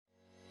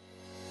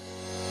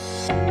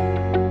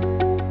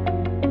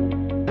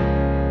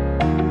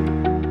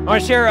want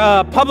to share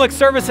a public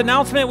service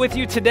announcement with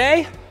you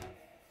today.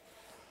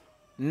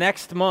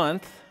 Next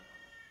month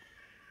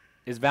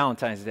is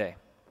Valentine's Day.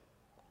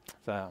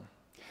 So,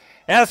 yeah,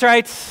 that's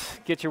right.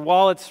 Get your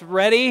wallets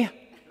ready.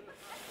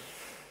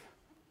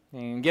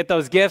 And get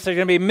those gifts. There's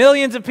going to be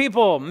millions of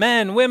people,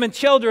 men, women,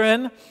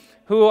 children,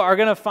 who are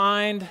going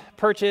to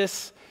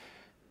purchase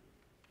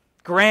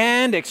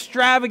grand,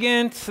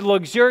 extravagant,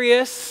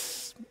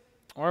 luxurious,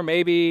 or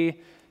maybe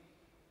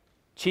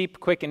cheap,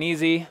 quick, and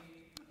easy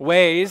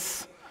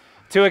ways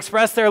to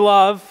express their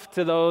love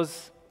to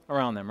those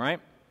around them, right?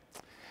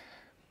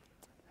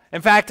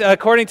 In fact,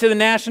 according to the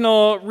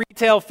National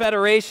Retail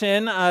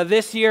Federation,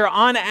 this year,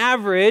 on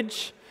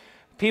average,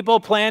 people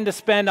plan to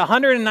spend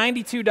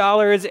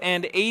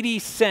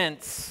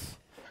 $192.80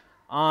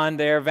 on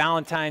their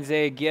Valentine's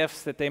Day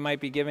gifts that they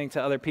might be giving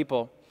to other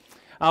people,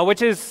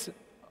 which is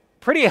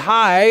pretty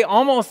high,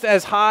 almost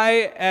as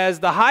high as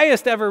the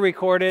highest ever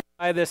recorded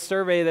by this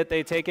survey that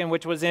they've taken,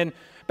 which was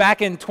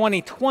back in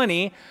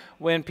 2020,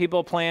 when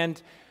people planned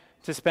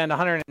to spend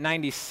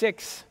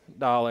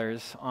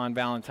 $196 on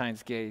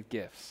Valentine's Day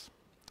gifts.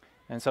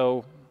 And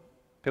so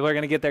people are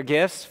going to get their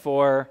gifts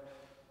for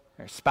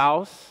their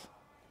spouse,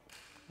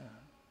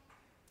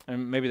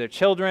 and maybe their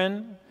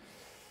children,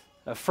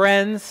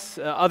 friends,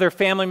 other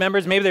family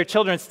members, maybe their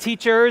children's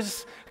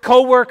teachers,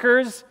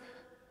 co-workers,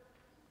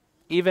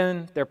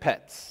 even their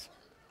pets,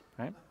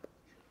 right?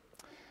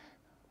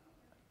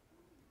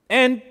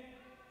 And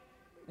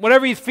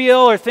whatever you feel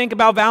or think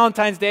about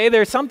Valentine's Day,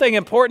 there's something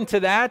important to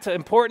that,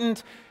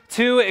 important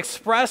to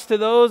express to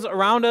those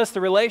around us,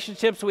 the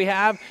relationships we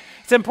have.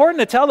 It's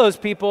important to tell those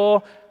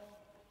people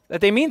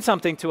that they mean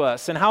something to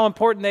us and how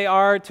important they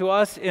are to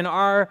us in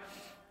our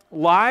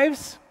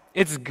lives.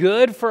 It's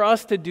good for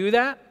us to do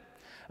that.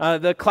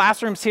 The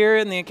classrooms here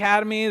in the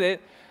academy,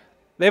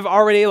 they've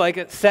already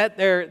set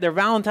their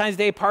Valentine's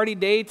Day party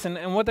dates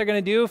and what they're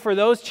going to do for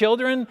those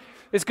children.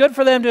 It's good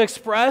for them to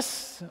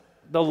express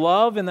the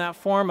love in that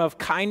form of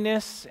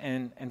kindness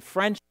and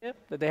friendship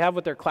that they have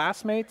with their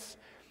classmates.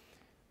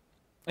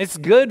 It's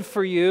good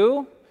for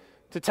you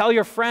to tell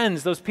your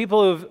friends, those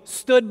people who have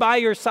stood by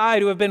your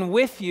side, who have been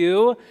with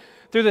you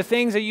through the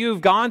things that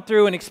you've gone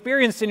through and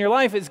experienced in your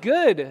life. It's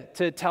good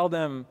to tell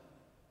them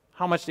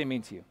how much they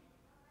mean to you.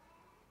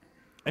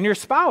 And your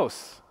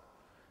spouse,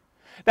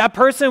 that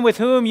person with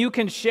whom you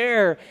can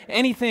share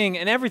anything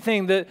and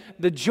everything, the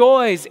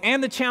joys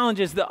and the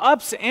challenges, the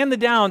ups and the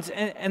downs,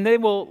 and they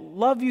will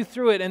love you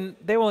through it, and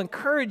they will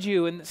encourage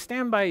you and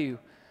stand by you.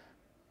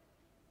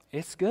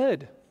 It's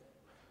good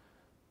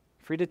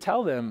for you to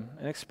tell them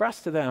and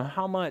express to them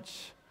how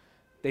much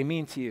they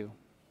mean to you.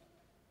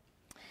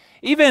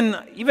 Even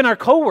our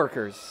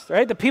coworkers,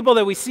 right? The people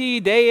that we see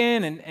day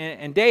in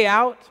and day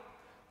out,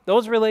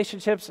 those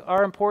relationships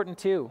are important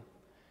too,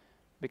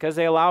 because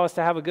they allow us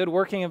to have a good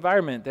working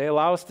environment. They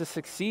allow us to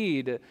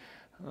succeed,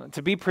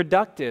 to be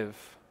productive.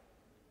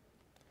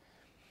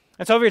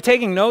 And so if you're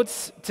taking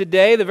notes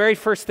today, the very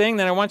first thing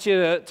that I want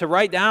you to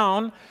write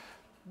down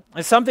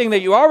is something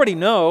that you already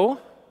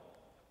know,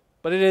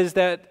 but it is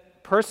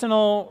that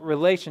personal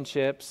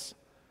relationships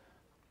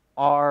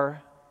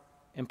are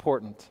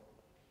important.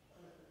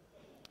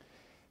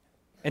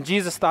 And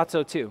Jesus thought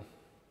so too.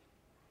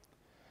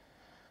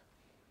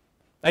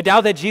 I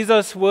doubt that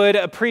Jesus would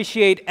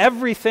appreciate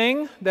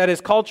everything that is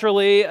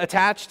culturally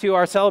attached to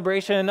our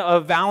celebration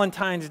of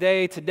Valentine's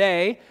Day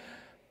today,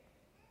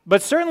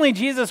 but certainly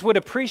Jesus would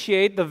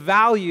appreciate the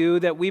value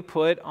that we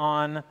put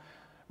on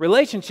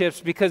relationships,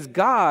 because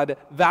God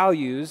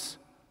values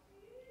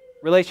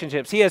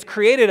relationships. He has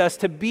created us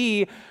to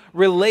be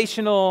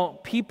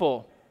relational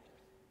people.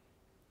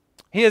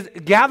 He has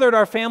gathered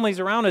our families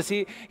around us.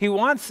 He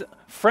wants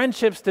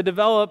friendships to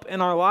develop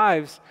in our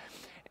lives.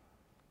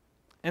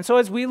 And so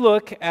as we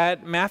look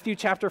at Matthew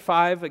chapter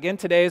 5, again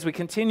today, as we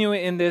continue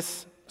in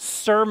this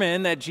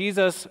sermon that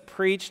Jesus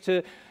preached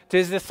to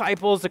his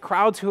disciples, the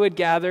crowds who had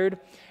gathered,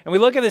 and we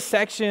look at this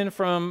section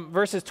from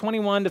verses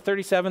 21 to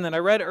 37 that I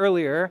read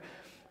earlier,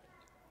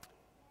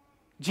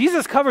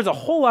 Jesus covers a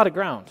whole lot of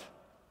ground.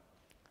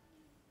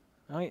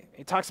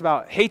 He talks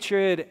about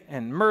hatred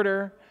and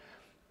murder,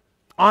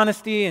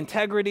 honesty,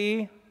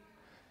 integrity,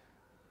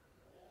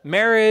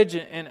 marriage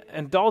and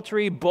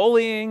adultery,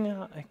 bullying.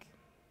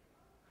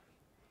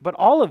 But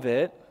all of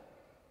it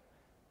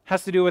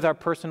has to do with our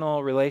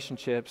personal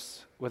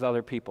relationships with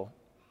other people.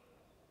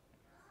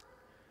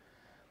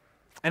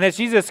 And as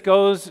Jesus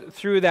goes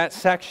through that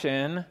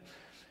section,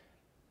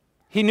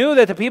 he knew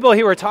that the people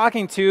he were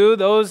talking to,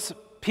 those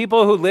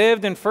people who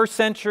lived in first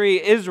century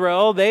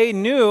Israel, they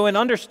knew and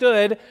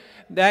understood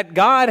that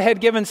God had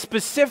given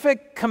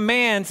specific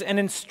commands and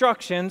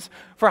instructions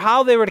for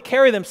how they were to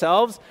carry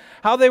themselves,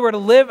 how they were to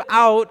live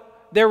out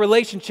their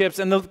relationships,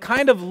 and the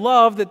kind of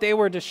love that they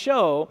were to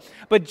show.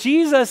 But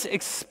Jesus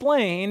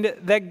explained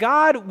that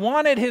God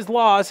wanted his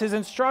laws, his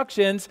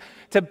instructions,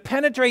 to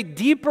penetrate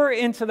deeper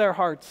into their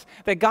hearts,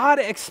 that God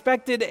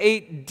expected a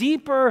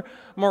deeper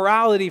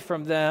morality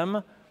from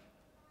them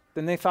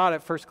than they thought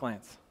at first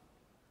glance.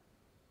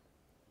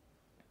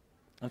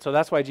 And so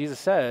that's why Jesus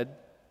said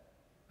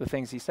the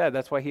things he said.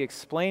 That's why he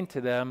explained to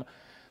them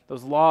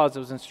those laws,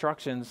 those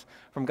instructions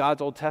from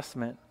God's Old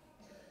Testament.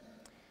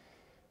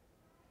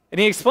 And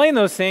he explained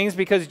those things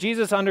because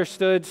Jesus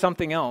understood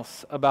something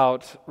else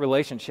about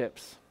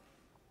relationships.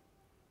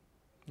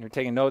 You're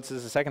taking notes. This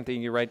is the second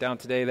thing you write down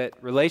today, that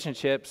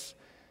relationships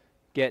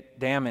get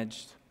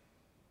damaged.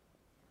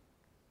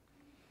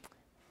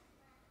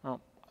 Well,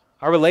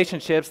 our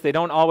relationships, they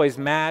don't always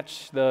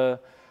match the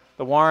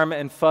warm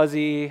and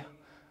fuzzy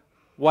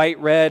white,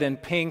 red,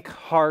 and pink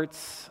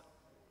hearts,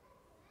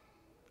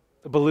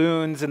 the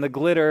balloons and the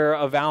glitter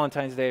of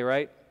Valentine's Day,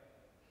 right?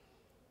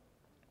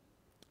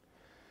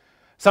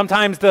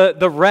 Sometimes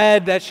the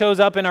red that shows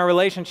up in our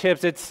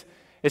relationships,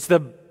 it's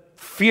the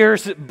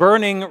fierce,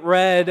 burning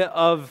red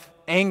of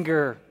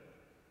anger,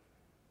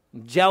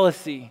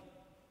 jealousy.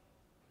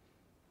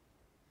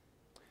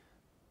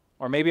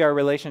 Or maybe our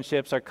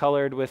relationships are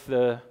colored with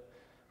the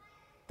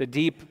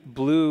deep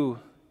blue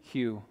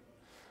hue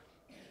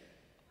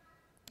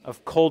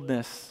of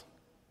coldness.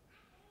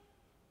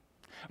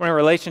 When a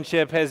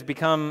relationship has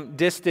become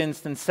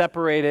distanced and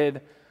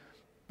separated,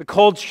 the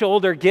cold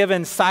shoulder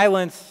given,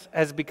 silence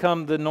has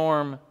become the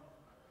norm.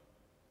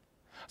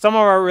 Some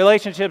of our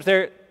relationships,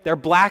 they're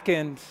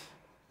blackened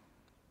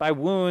by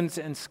wounds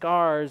and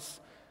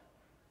scars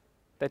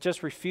that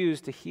just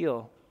refuse to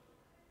heal.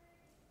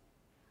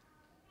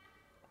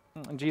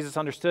 And Jesus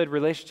understood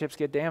relationships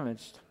get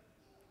damaged.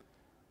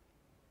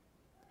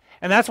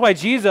 And that's why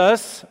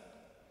Jesus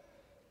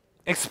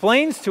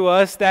explains to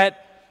us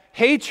that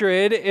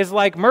hatred is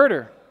like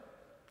murder.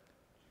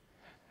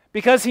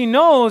 Because he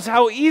knows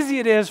how easy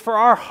it is for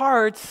our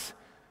hearts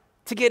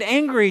to get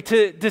angry,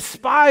 to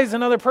despise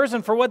another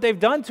person for what they've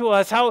done to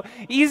us, how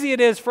easy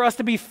it is for us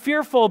to be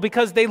fearful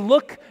because they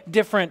look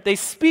different, they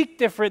speak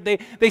different,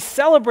 they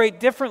celebrate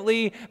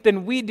differently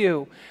than we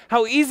do,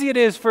 how easy it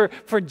is for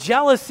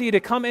jealousy to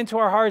come into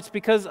our hearts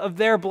because of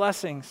their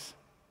blessings.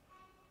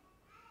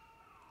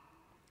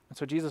 And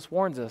so Jesus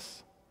warns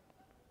us.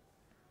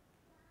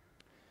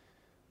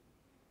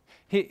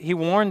 He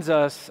warns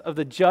us of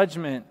the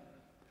judgment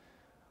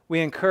we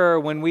incur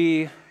when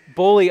we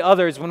bully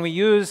others, when we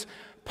use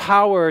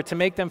power to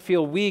make them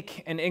feel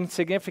weak and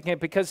insignificant,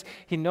 because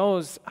he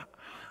knows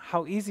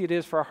how easy it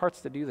is for our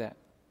hearts to do that.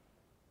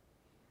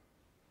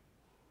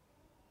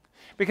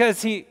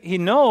 Because he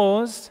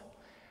knows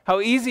how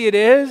easy it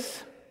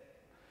is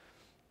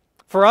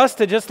for us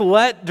to just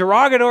let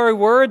derogatory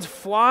words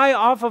fly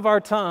off of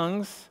our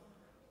tongues.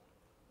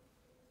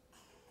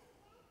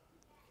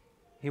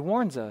 He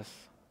warns us.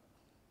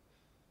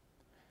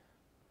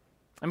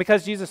 And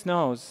because Jesus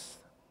knows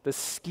the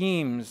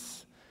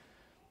schemes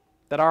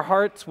that our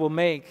hearts will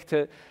make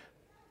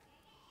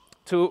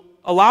to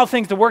allow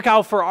things to work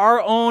out for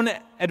our own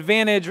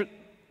advantage,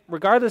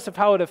 regardless of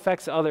how it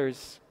affects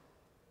others,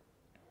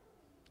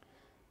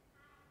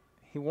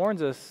 he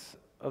warns us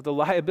of the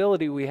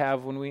liability we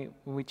have when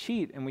we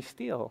cheat and we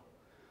steal.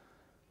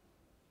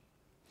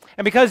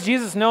 And because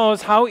Jesus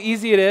knows how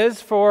easy it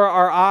is for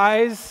our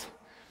eyes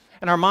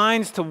and our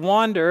minds to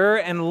wander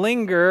and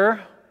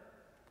linger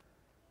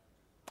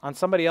on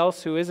somebody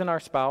else who isn't our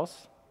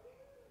spouse,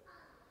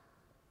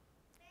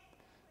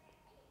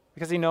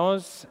 because he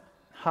knows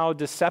how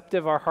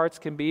deceptive our hearts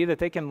can be, that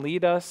they can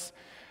lead us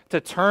to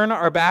turn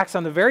our backs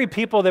on the very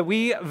people that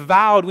we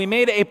vowed, we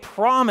made a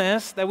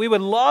promise that we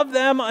would love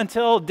them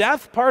until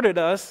death parted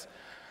us.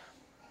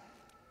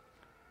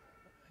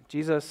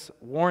 Jesus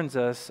warns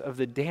us of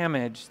the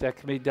damage that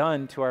can be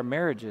done to our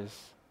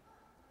marriages.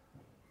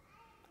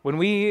 When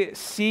we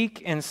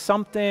seek in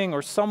something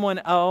or someone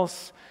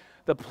else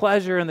the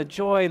pleasure and the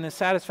joy and the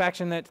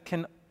satisfaction that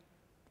can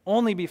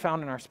only be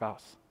found in our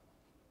spouse.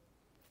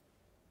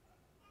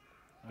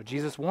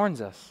 Jesus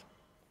warns us.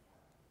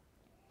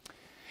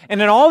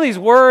 And in all these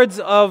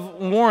words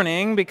of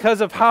warning, because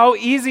of how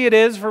easy it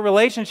is for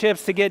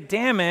relationships to get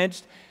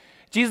damaged,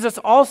 Jesus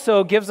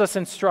also gives us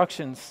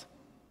instructions.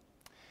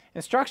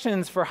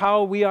 Instructions for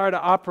how we are to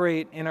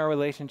operate in our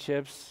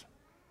relationships.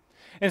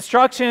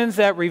 Instructions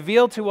that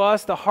reveal to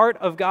us the heart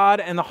of God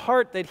and the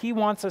heart that he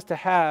wants us to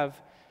have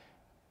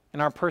in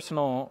our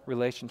personal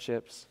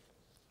relationships.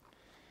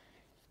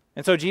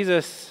 And so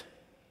Jesus,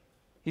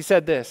 he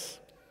said this.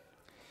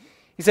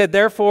 He said,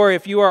 "Therefore,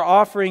 if you are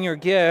offering your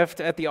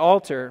gift at the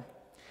altar,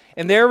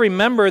 and there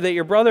remember that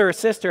your brother or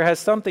sister has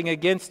something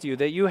against you,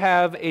 that you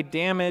have a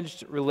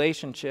damaged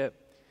relationship,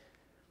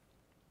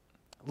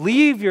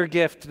 leave your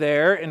gift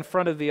there in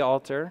front of the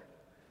altar.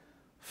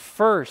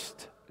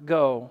 First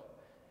go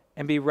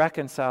and be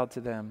reconciled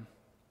to them.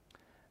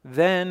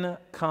 Then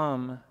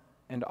come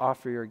and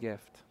offer your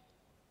gift."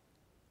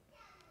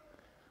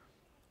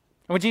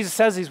 And when Jesus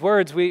says these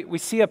words, we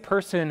see a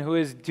person who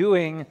is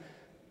doing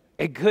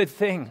a good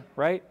thing,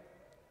 right?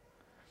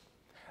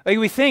 Like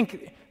we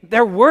think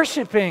they're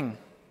worshiping.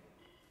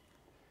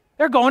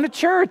 They're going to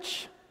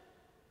church.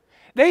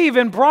 They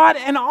even brought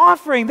an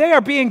offering. They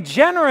are being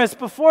generous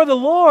before the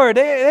Lord.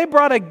 They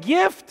brought a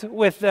gift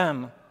with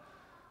them.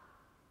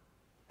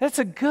 That's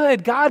a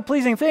good,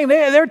 God-pleasing thing.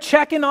 They're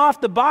checking off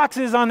the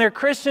boxes on their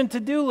Christian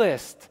to-do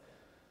list.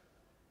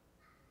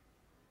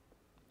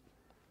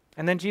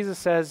 And then Jesus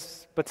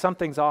says, but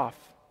something's off.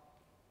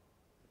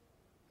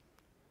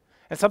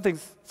 And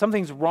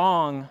something's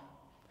wrong.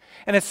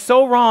 And it's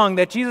so wrong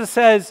that Jesus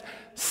says,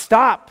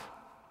 stop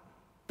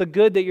the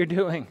good that you're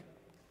doing.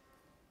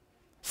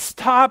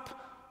 Stop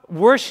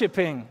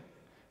worshiping.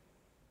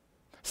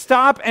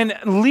 Stop and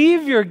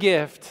leave your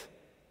gift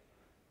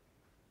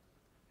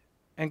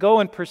and go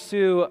and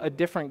pursue a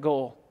different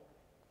goal.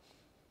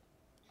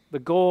 The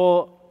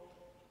goal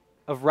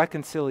of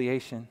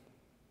reconciliation.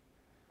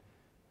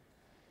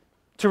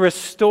 To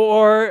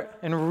restore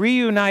and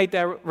reunite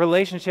that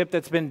relationship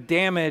that's been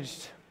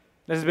damaged,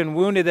 that has been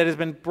wounded, that has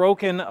been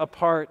broken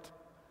apart.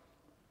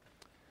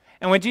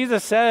 And when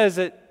Jesus says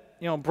that,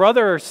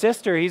 brother or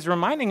sister, he's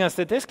reminding us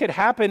that this could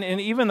happen in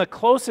even the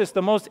closest,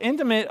 the most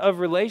intimate of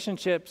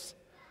relationships.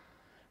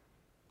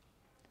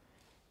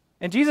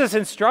 And Jesus'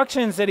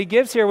 instructions that he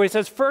gives here, where he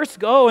says, first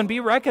go and be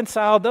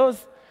reconciled,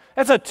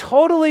 that's a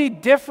totally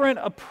different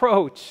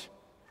approach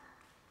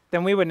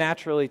than we would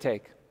naturally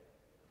take,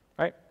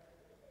 right?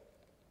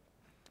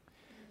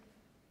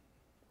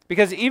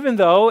 Because even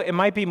though it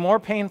might be more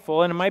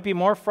painful and it might be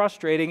more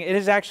frustrating, it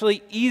is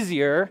actually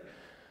easier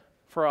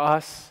for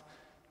us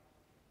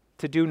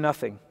to do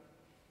nothing.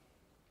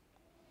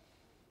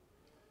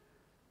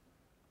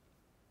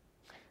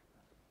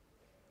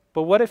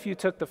 But what if you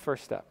took the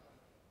first step?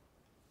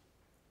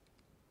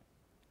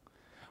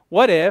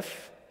 What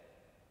if,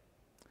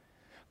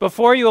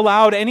 before you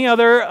allowed any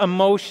other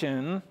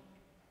emotion,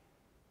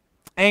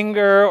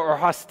 anger or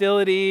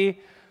hostility,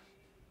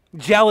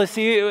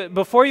 jealousy,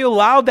 before you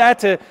allowed that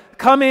to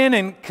come in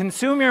and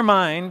consume your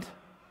mind,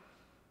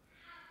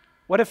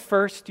 what if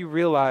first you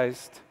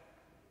realized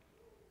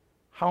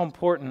how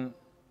important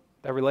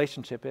that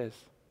relationship is?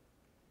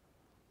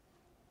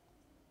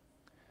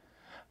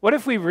 What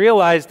if we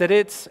realized that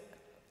it's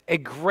a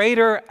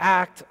greater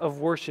act of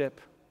worship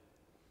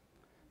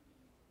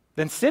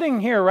than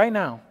sitting here right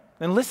now,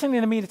 than listening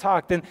to me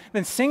talk,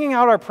 than singing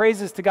out our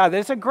praises to God? That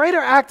it's a greater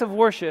act of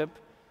worship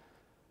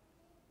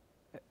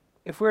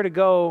if we're to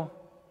go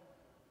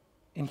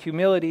in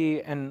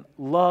humility and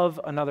love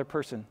another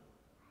person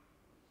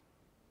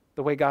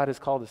the way God has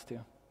called us to.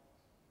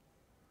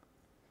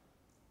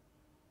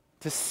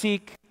 To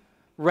seek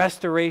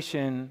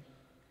restoration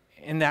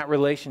in that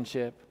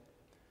relationship.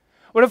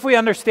 What if we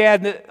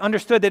understood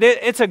that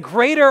it's a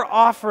greater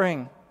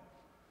offering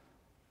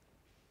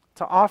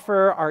to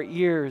offer our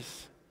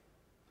ears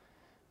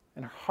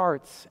and our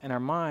hearts and our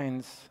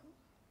minds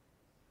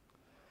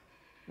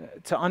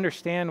to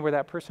understand where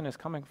that person is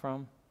coming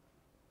from?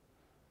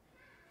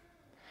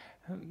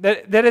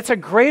 That it's a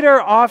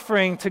greater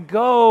offering to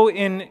go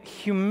in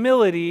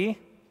humility,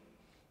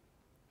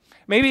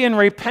 maybe in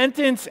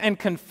repentance and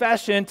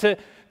confession, to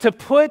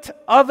put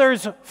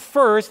others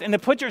first and to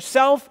put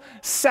yourself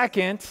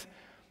second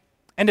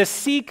and to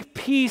seek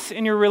peace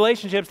in your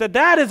relationships,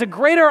 that is a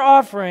greater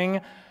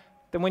offering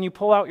than when you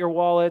pull out your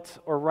wallet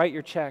or write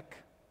your check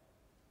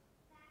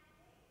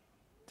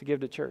to give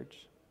to church.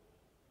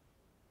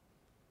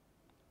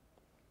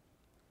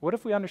 What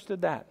if we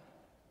understood that?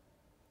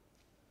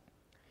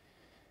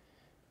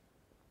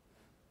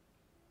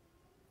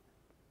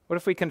 What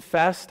if we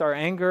confessed our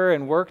anger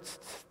and worked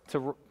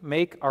to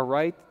make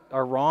our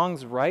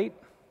wrongs right?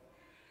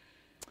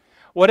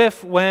 What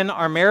if when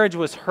our marriage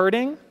was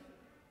hurting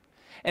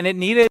and it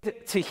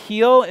needed to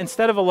heal,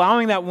 instead of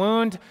allowing that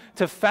wound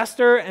to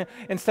fester,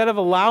 instead of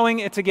allowing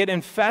it to get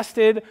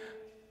infested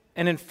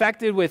and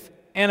infected with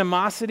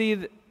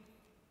animosity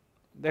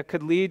that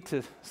could lead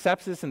to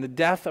sepsis and the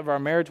death of our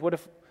marriage, what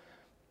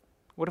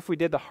if we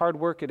did the hard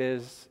work it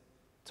is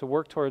to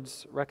work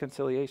towards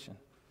reconciliation?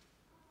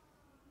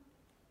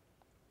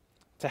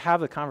 To have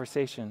the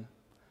conversation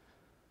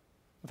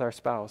with our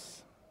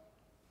spouse.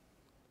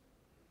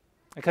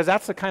 Because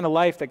that's the kind of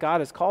life that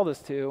God has called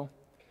us to.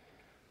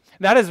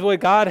 That is what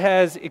God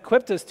has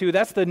equipped us to.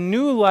 That's the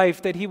new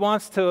life that He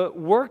wants to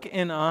work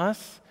in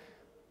us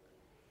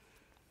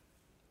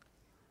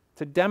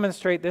to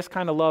demonstrate this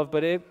kind of love,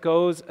 but it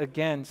goes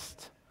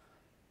against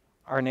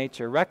our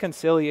nature.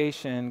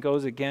 Reconciliation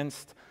goes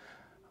against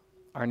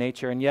our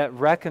nature, and yet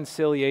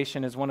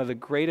reconciliation is one of the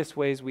greatest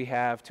ways we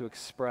have to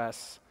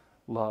express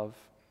love.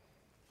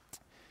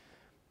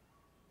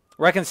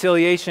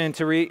 Reconciliation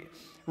to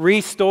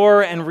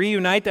restore and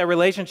reunite that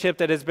relationship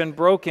that has been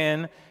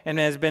broken and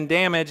has been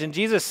damaged. And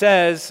Jesus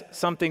says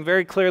something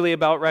very clearly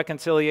about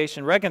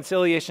reconciliation.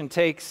 Reconciliation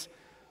takes,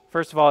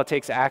 first of all, it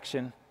takes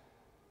action.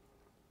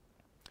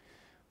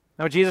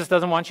 No, Jesus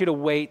doesn't want you to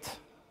wait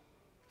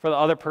for the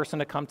other person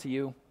to come to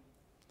you.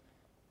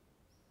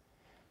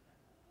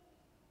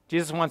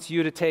 Jesus wants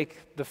you to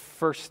take the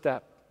first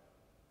step.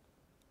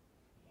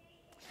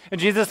 And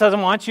Jesus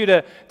doesn't want you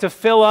to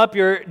fill up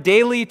your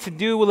daily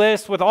to-do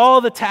list with all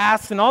the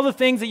tasks and all the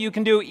things that you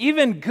can do,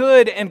 even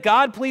good and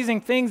God-pleasing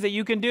things that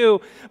you can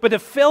do, but to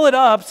fill it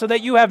up so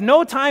that you have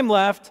no time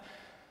left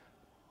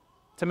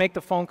to make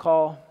the phone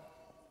call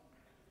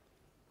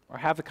or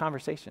have the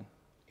conversation.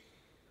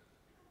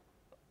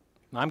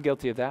 I'm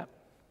guilty of that.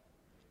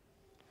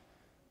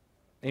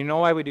 And you know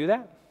why we do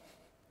that?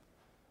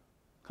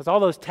 Because all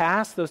those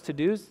tasks, those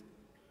to-dos,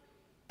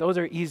 those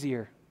are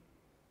easier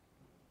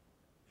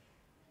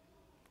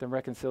than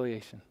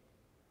reconciliation.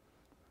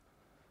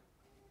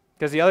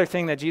 Because the other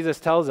thing that Jesus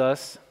tells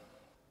us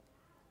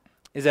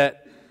is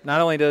that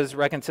not only does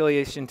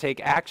reconciliation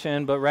take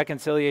action, but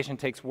reconciliation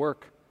takes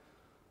work.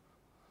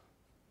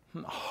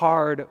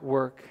 Hard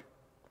work.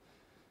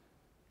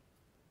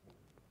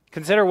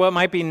 Consider what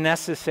might be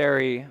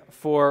necessary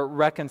for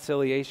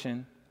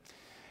reconciliation.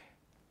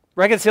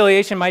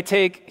 Reconciliation might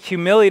take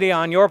humility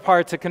on your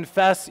part to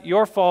confess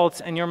your faults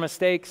and your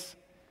mistakes.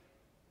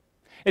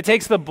 It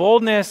takes the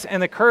boldness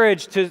and the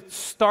courage to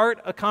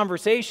start a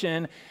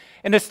conversation,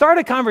 and to start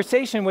a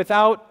conversation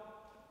without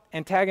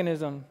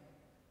antagonism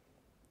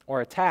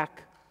or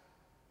attack,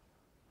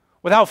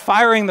 without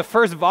firing the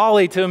first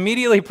volley to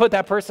immediately put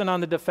that person on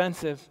the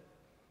defensive.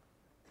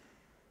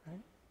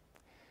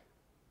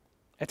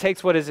 It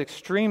takes what is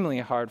extremely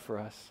hard for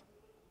us,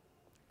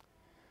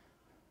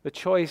 the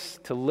choice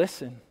to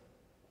listen,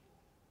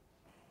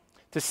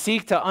 to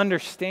seek to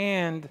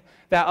understand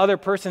that other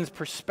person's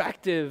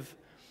perspective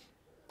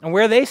and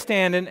where they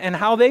stand and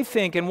how they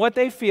think and what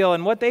they feel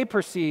and what they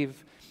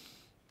perceive.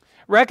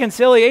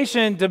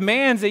 Reconciliation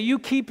demands that you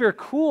keep your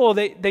cool,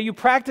 that you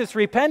practice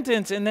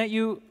repentance, and that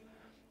you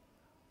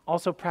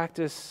also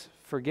practice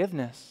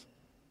forgiveness.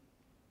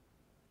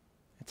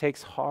 It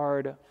takes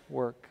hard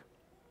work.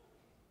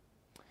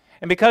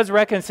 And because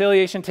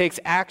reconciliation takes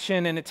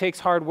action and it takes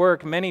hard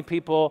work, many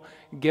people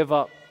give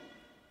up.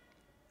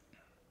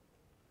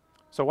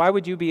 So why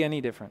would you be any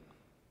different?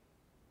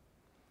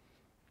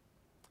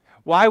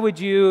 Why would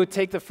you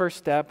take the first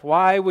step?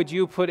 Why would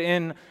you put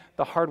in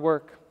the hard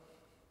work?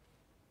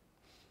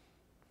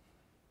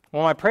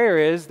 Well, my prayer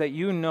is that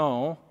you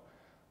know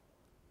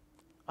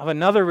of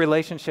another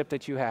relationship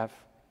that you have.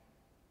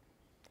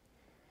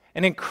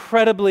 An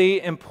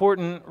incredibly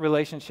important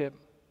relationship.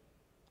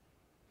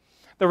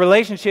 The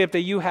relationship that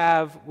you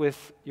have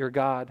with your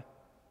God.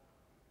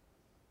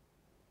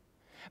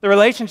 The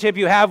relationship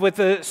you have with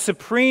the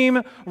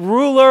supreme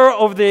ruler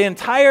over the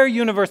entire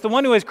universe, the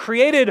one who has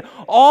created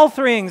all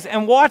things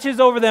and watches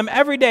over them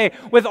every day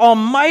with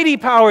almighty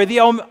power. The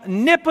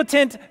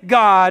omnipotent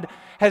God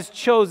has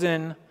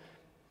chosen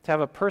to have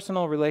a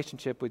personal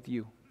relationship with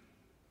you.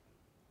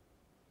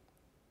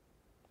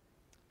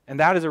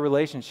 And that is a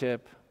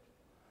relationship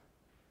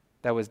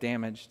that was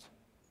damaged.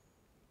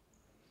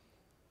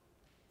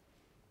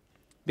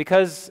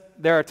 Because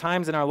there are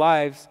times in our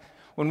lives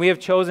when we have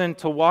chosen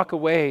to walk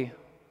away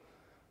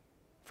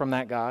from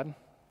that God.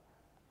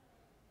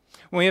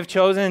 When we have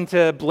chosen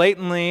to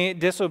blatantly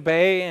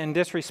disobey and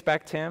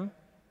disrespect Him.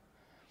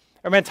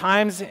 There have been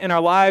times in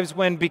our lives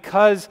when,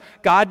 because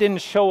God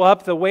didn't show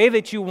up the way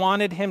that you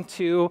wanted Him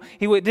to,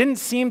 He didn't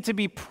seem to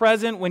be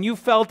present when you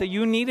felt that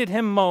you needed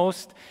Him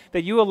most,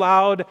 that you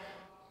allowed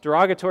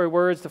derogatory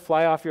words to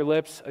fly off your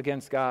lips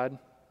against God.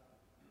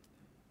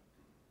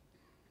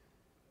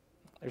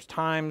 There's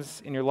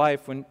times in your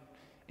life when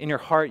in your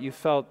heart you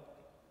felt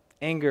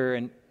anger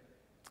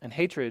and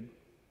hatred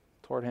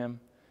toward Him.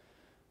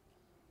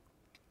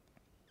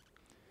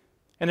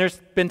 And there's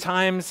been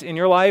times in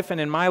your life and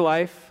in my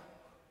life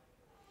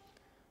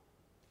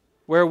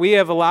where we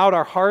have allowed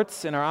our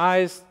hearts and our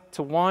eyes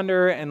to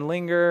wander and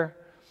linger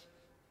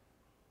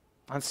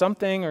on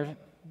something or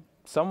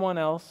someone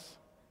else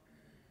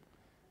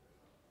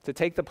to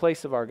take the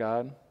place of our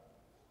God.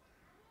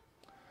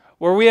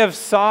 Where we have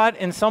sought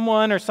in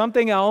someone or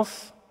something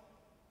else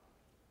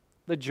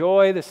the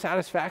joy, the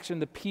satisfaction,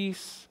 the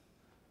peace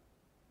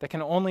that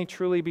can only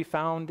truly be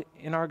found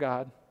in our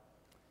God.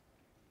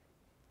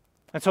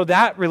 And so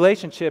that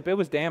relationship, it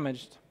was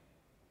damaged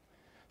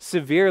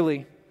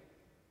severely.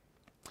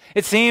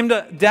 It seemed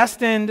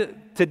destined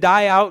to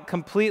die out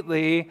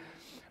completely,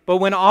 but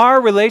when our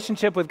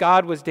relationship with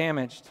God was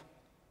damaged,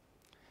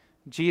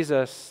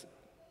 Jesus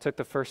took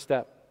the first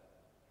step.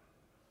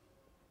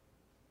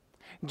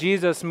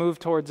 Jesus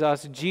moved towards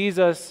us.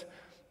 Jesus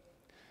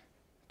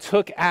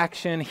took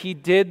action. He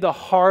did the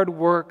hard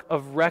work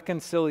of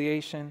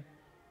reconciliation.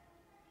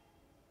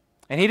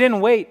 And He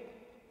didn't wait.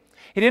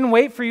 He didn't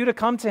wait for you to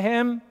come to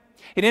Him.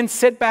 He didn't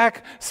sit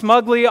back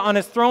smugly on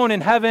His throne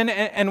in heaven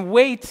and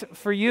wait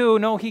for you.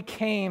 No, He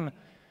came.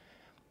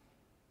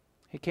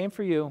 He came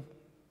for you.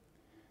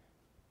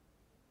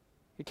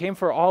 He came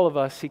for all of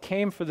us. He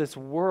came for this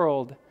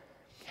world.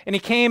 And He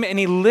came and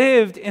He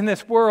lived in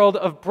this world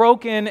of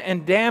broken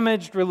and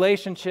damaged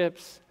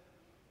relationships.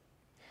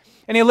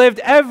 And He lived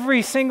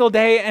every single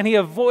day, and He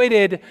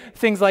avoided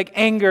things like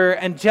anger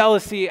and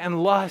jealousy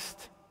and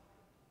lust.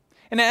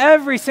 And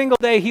every single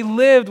day He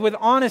lived with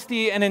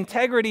honesty and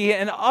integrity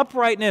and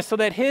uprightness so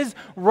that His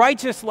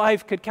righteous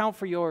life could count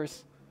for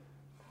yours.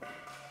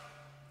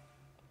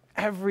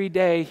 Every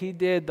day He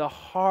did the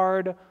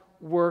hard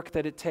work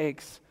that it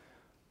takes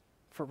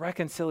for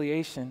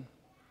reconciliation.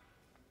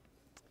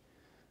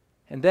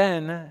 And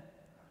then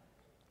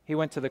He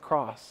went to the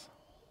cross.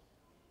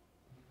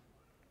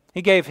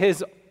 He gave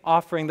His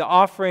offering, the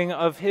offering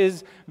of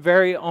His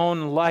very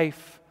own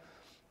life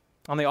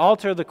on the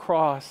altar of the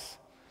cross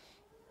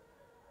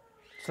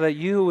so that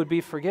you would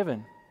be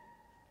forgiven.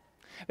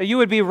 that you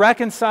would be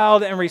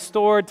reconciled and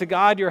restored to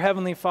God, your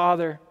heavenly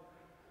Father.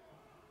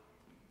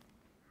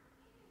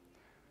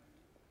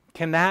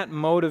 Can that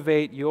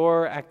motivate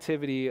your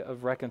activity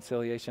of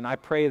reconciliation? I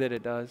pray that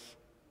it does.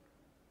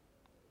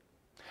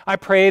 I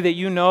pray that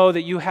you know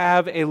that you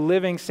have a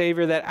living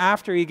Savior, that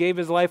after he gave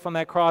his life on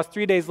that cross,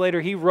 3 days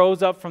later, he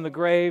rose up from the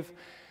grave.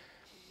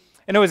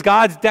 And it was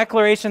God's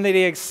declaration that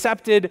he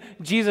accepted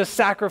Jesus'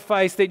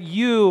 sacrifice, that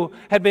you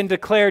had been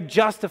declared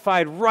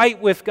justified, right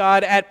with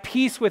God, at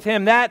peace with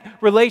him, that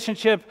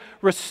relationship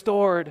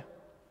restored,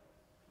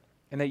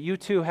 and that you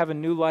too have a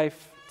new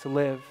life to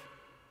live.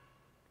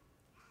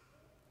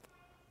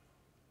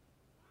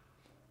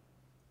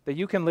 That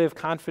you can live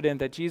confident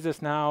that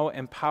Jesus now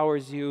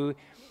empowers you,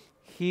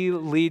 he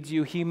leads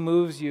you, he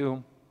moves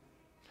you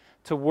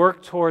to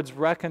work towards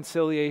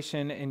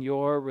reconciliation in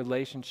your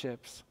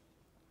relationships.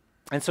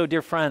 And so,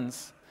 dear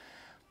friends,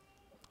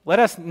 let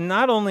us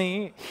not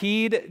only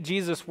heed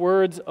Jesus'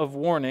 words of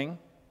warning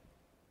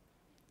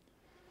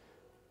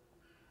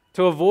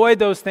to avoid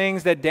those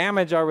things that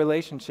damage our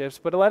relationships,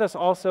 but let us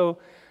also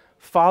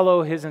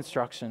follow his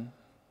instruction.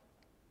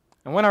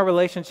 And when our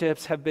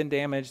relationships have been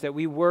damaged, that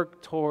we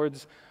work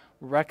towards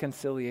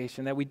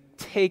reconciliation, that we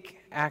take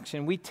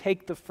action, we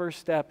take the first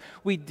step,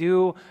 we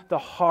do the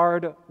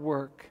hard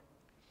work.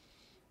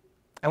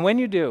 And when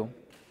you do,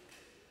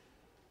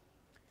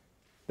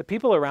 the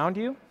people around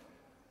you,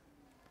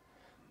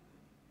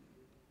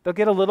 they'll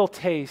get a little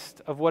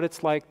taste of what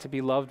it's like to be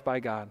loved by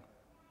God.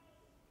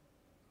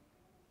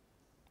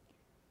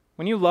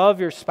 When you love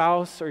your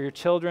spouse or your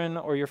children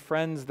or your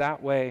friends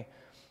that way,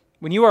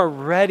 when you are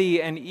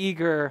ready and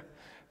eager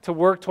to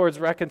work towards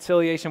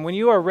reconciliation, when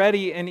you are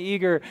ready and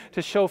eager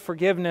to show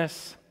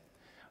forgiveness,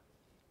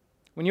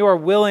 when you are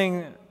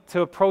willing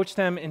to approach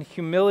them in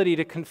humility,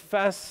 to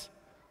confess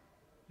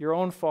your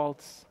own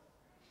faults,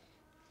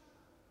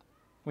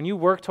 when you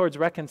work towards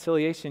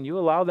reconciliation, you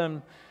allow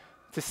them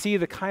to see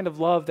the kind of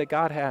love that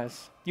God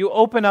has. You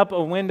open up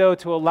a window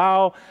to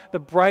allow the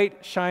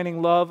bright,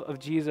 shining love of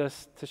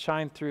Jesus to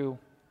shine through.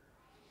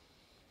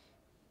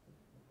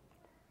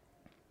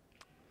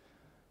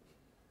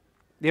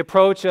 The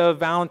approach of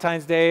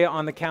Valentine's Day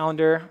on the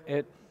calendar,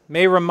 it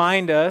may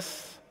remind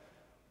us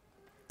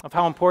of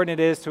how important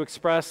it is to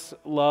express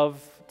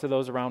love to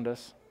those around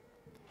us.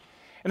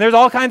 And there's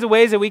all kinds of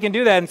ways that we can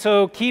do that, and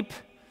so keep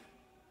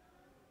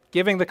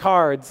giving the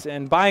cards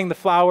and buying the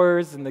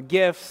flowers and the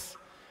gifts.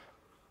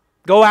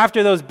 Go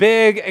after those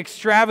big,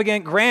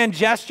 extravagant, grand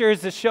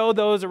gestures to show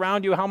those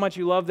around you how much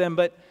you love them.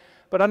 But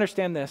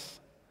understand this.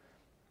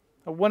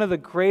 One of the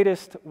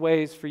greatest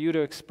ways for you to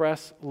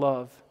express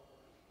love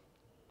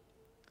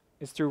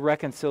is through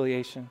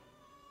reconciliation.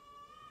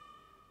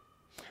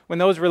 When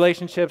those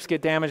relationships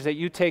get damaged, that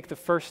you take the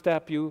first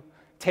step, you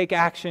take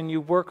action, you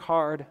work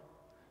hard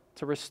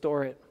to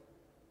restore it.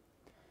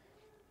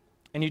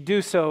 And you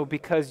do so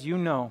because you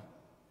know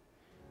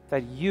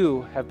that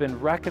you have been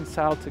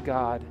reconciled to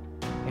God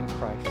in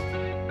Christ.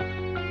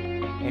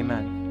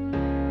 Amen.